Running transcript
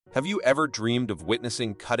Have you ever dreamed of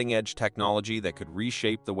witnessing cutting-edge technology that could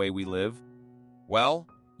reshape the way we live? Well,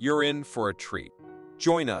 you're in for a treat.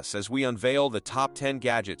 Join us as we unveil the top 10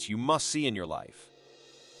 gadgets you must see in your life.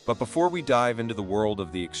 But before we dive into the world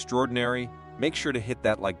of the extraordinary, make sure to hit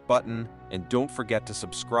that like button and don't forget to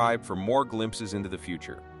subscribe for more glimpses into the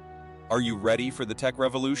future. Are you ready for the tech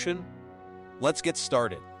revolution? Let's get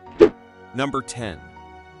started. Number 10.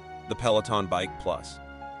 The Peloton Bike Plus.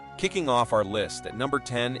 Kicking off our list at number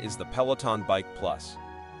 10 is the Peloton Bike Plus.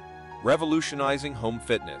 Revolutionizing home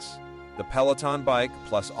fitness, the Peloton Bike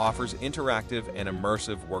Plus offers interactive and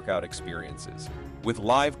immersive workout experiences. With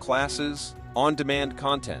live classes, on-demand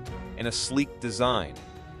content, and a sleek design,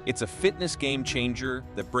 it's a fitness game-changer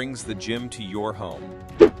that brings the gym to your home.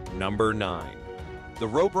 Number 9. The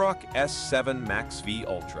Roborock S7 Max V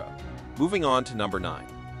Ultra. Moving on to number 9.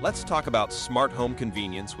 Let's talk about smart home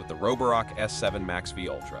convenience with the Roborock S7 Max V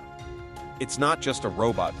Ultra. It's not just a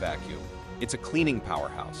robot vacuum, it's a cleaning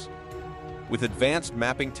powerhouse. With advanced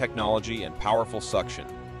mapping technology and powerful suction,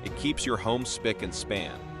 it keeps your home spick and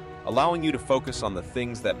span, allowing you to focus on the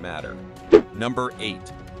things that matter. Number 8.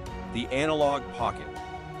 The Analog Pocket.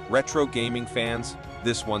 Retro gaming fans,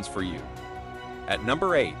 this one's for you. At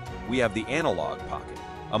number 8, we have the Analog Pocket,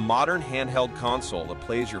 a modern handheld console that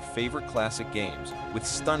plays your favorite classic games with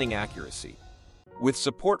stunning accuracy. With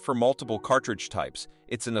support for multiple cartridge types,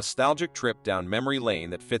 it's a nostalgic trip down memory lane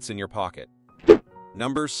that fits in your pocket.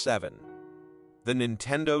 Number 7. The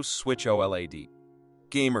Nintendo Switch OLED.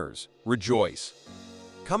 Gamers, rejoice!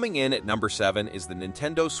 Coming in at number 7 is the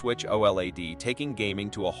Nintendo Switch OLED, taking gaming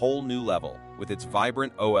to a whole new level with its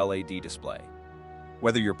vibrant OLED display.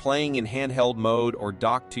 Whether you're playing in handheld mode or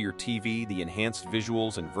docked to your TV, the enhanced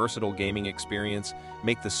visuals and versatile gaming experience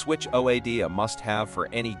make the Switch OLED a must-have for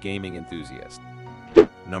any gaming enthusiast.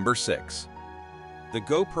 Number 6. The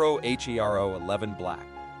GoPro Hero 11 Black.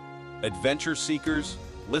 Adventure seekers,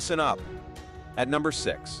 listen up! At number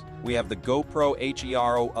 6, we have the GoPro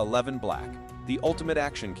Hero 11 Black, the ultimate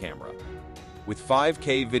action camera. With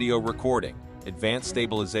 5K video recording, advanced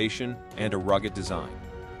stabilization, and a rugged design,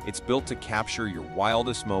 it's built to capture your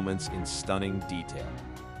wildest moments in stunning detail.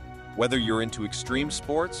 Whether you're into extreme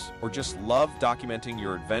sports or just love documenting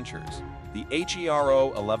your adventures, the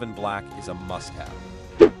Hero 11 Black is a must-have.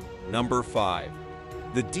 Number 5.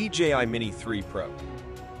 The DJI Mini 3 Pro.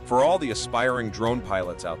 For all the aspiring drone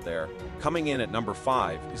pilots out there, coming in at number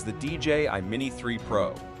 5 is the DJI Mini 3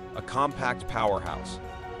 Pro, a compact powerhouse.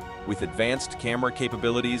 With advanced camera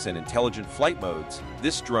capabilities and intelligent flight modes,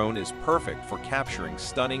 this drone is perfect for capturing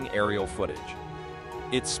stunning aerial footage.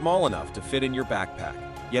 It's small enough to fit in your backpack,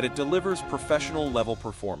 yet it delivers professional-level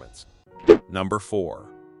performance. Number 4.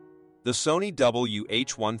 The Sony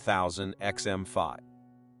WH-1000 XM5.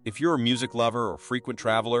 If you're a music lover or frequent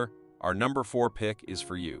traveler, our number 4 pick is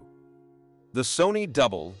for you. The Sony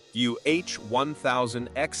WH-1000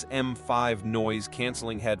 XM5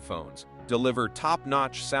 noise-canceling headphones deliver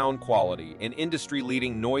top-notch sound quality and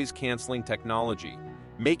industry-leading noise-canceling technology,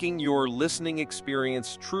 making your listening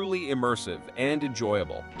experience truly immersive and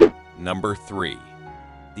enjoyable. Number 3.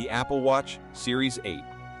 The Apple Watch Series 8.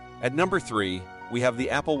 At number 3, we have the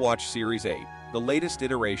Apple Watch Series 8, the latest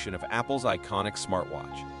iteration of Apple's iconic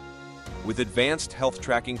smartwatch. With advanced health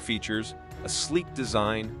tracking features, a sleek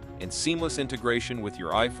design, and seamless integration with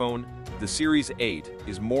your iPhone, the Series 8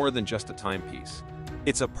 is more than just a timepiece.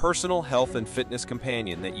 It's a personal health and fitness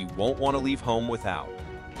companion that you won't want to leave home without.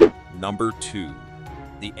 Number 2.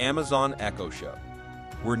 The Amazon Echo Show.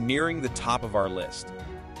 We're nearing the top of our list.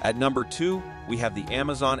 At number 2, we have the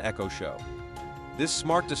Amazon Echo Show. This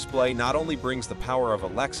smart display not only brings the power of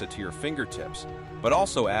Alexa to your fingertips, but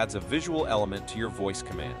also adds a visual element to your voice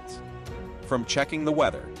commands. From checking the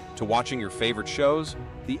weather to watching your favorite shows,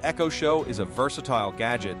 the Echo Show is a versatile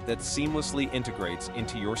gadget that seamlessly integrates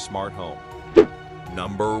into your smart home.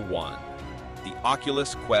 Number 1. The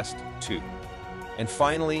Oculus Quest 2. And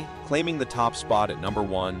finally, claiming the top spot at number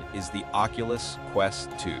 1 is the Oculus Quest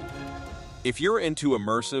 2. If you're into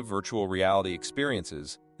immersive virtual reality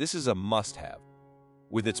experiences, this is a must-have.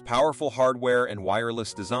 With its powerful hardware and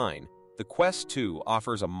wireless design, the Quest 2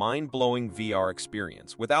 offers a mind-blowing VR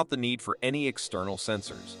experience without the need for any external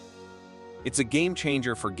sensors. It's a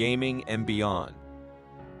game-changer for gaming and beyond.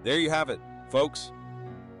 There you have it, folks.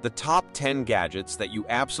 The top 10 gadgets that you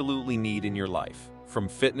absolutely need in your life, from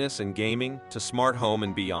fitness and gaming to smart home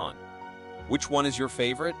and beyond. Which one is your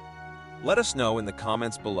favorite? Let us know in the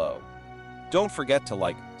comments below. Don't forget to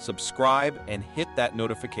like, subscribe, and hit that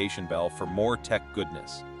notification bell for more tech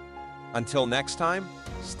goodness. Until next time,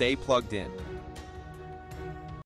 stay plugged in.